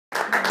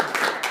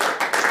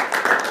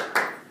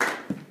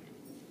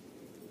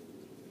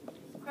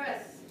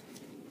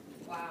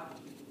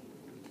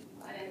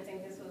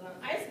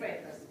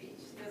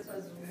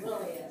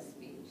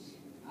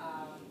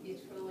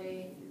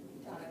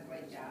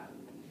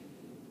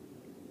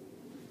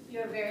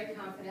You're very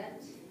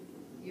confident.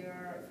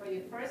 For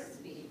your first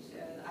speech,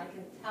 I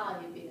can tell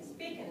you've been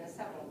speaking in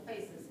several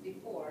places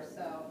before,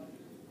 so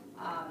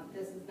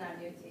this is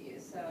not new to you.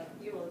 So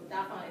you will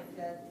definitely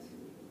fit,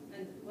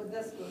 and with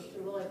this group,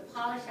 to really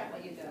polish up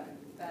what you're doing.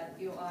 But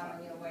you are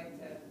on your way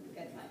to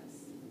good things.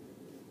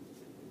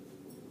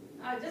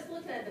 Just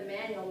looking at the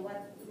manual,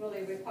 what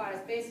really requires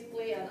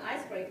basically an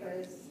icebreaker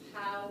is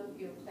how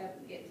your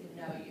clip get to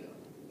know you.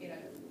 You know,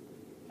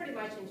 pretty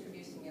much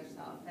introducing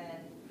yourself. And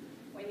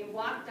when you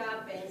walked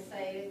up and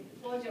say,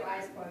 close your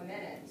eyes for a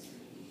minute,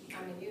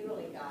 I mean, you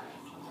really got it.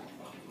 So I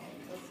think, okay,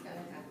 what's going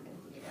to happen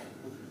here?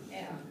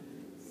 Yeah.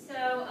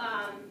 So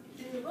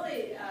you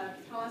really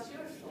tell us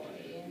your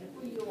story and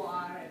who you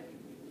are and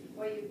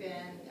where you've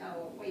been,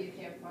 where you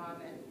came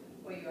from, and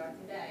where you are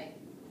today.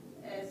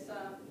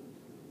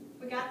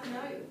 We got to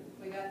know you.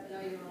 We got to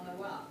know you really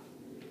well.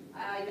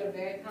 You're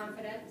very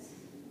confident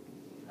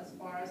as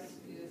far as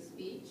your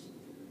speech.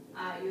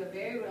 You're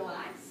very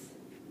relaxed.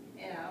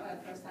 You know,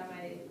 the first time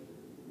I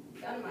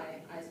done my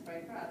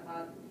icebreaker, I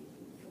thought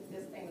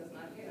this thing was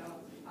not, you know,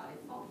 probably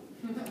full.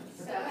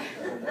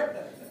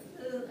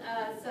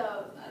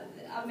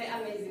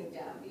 Amazing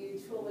job. You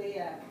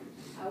truly,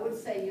 I would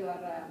say you are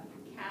a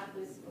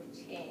catalyst for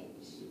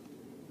change.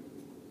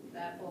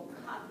 That will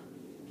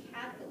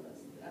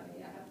catalyst. I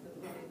mean, I have to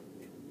really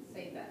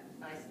say that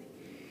nicely.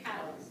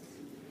 Catalyst.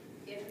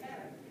 Get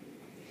better.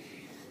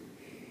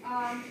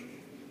 I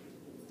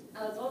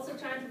was also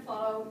trying to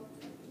follow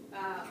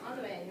on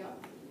the manual.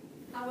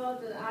 How well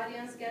did the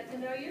audience get to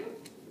know you?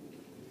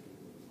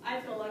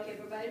 I feel like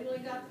everybody really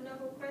got to know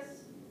who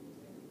Chris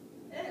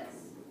is.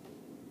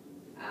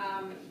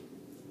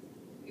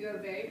 You're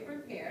very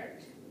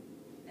prepared,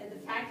 and the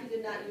fact you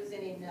did not use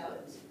any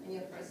notes in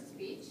your first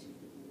speech,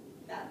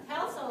 that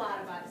tells a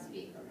lot about a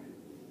speaker.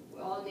 We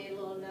all need a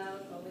little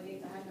note, or we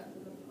need to hang up to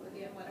the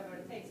podium, whatever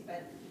it takes,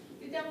 but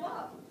you did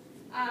well.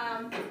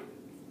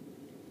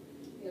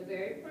 You're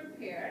very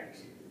prepared.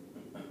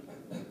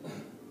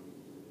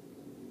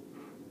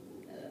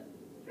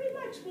 Pretty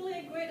much really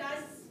a great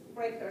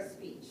icebreaker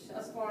speech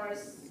as far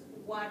as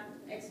what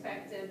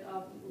expected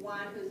of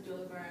one who's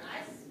delivering an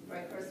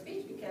icebreaker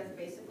speech, because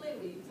basically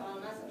you're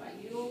telling us about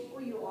you,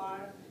 who you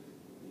are,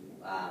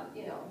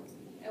 you know,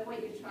 and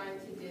what you're trying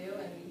to do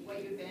and where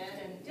you've been,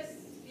 and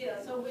just, you know,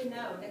 so we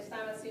know next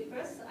time I see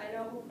Chris, I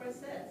know who Chris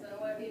is and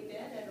where he's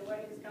been and where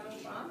he's coming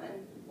from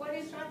and what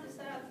he's trying to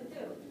set out to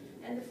do.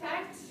 And the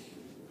fact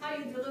how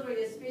you deliver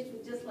your speech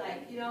was just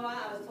like, you know what,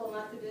 I was told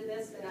not to do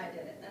this and I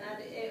did it. And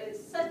it was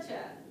such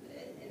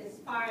an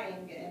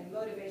inspiring and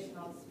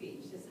motivational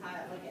speech is how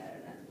I look at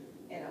it.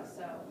 You know,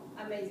 so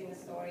amazing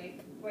story,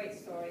 great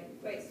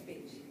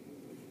speech.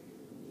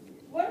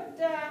 What,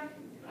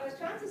 I was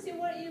trying to see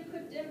what you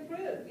could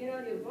improve. You know,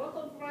 your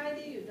vocal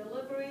variety, your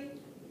delivery,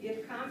 your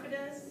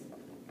confidence,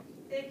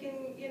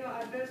 taking, you know,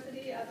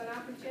 adversity as an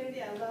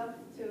opportunity. I love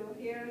to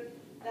hear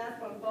that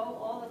from Bo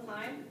all the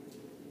time.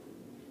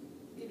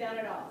 You've done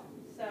it all.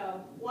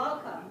 So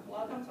welcome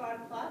to our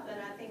club, and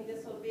I think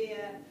this will be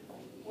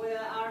we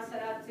are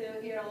set up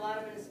to hear a lot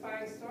of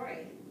inspiring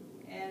story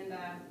and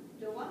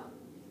do well.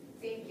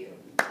 Thank you.